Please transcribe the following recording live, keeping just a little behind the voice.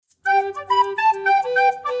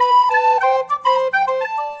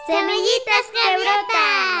que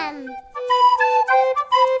brotan!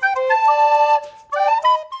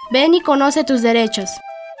 Ven y conoce tus derechos.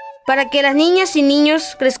 Para que las niñas y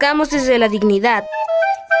niños crezcamos desde la dignidad.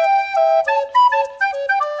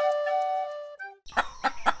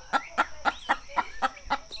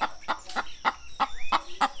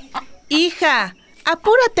 Hija,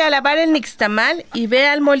 apúrate a lavar el nixtamal y ve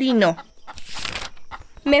al molino.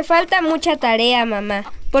 Me falta mucha tarea, mamá.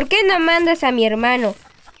 ¿Por qué no mandas a mi hermano?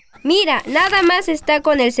 Mira, nada más está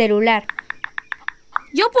con el celular.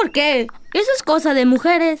 ¿Yo por qué? Eso es cosa de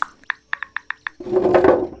mujeres.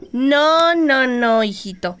 No,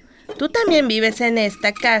 hijito. Tú también vives en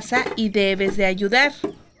esta casa y debes de ayudar.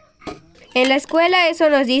 En la escuela eso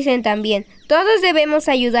nos dicen también. Todos debemos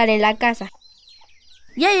ayudar en la casa.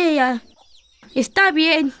 Ya. Está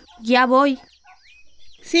bien, ya voy.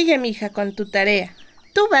 Sigue, mija, con tu tarea.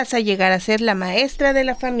 Tú vas a llegar a ser la maestra de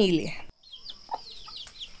la familia.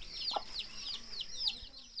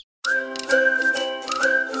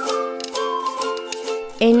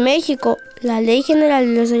 En México, la Ley General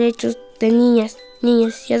de los Derechos de Niñas,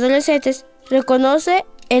 Niños y Adolescentes reconoce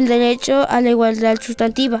el derecho a la igualdad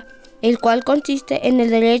sustantiva, el cual consiste en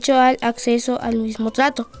el derecho al acceso al mismo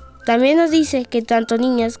trato. También nos dice que tanto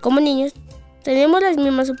niñas como niños tenemos las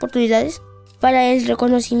mismas oportunidades para el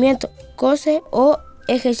reconocimiento, goce o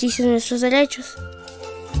ejercicio de nuestros derechos.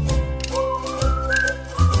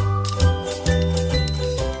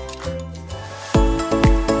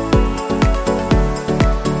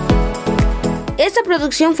 Esta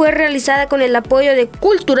producción fue realizada con el apoyo de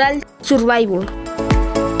Cultural Survival.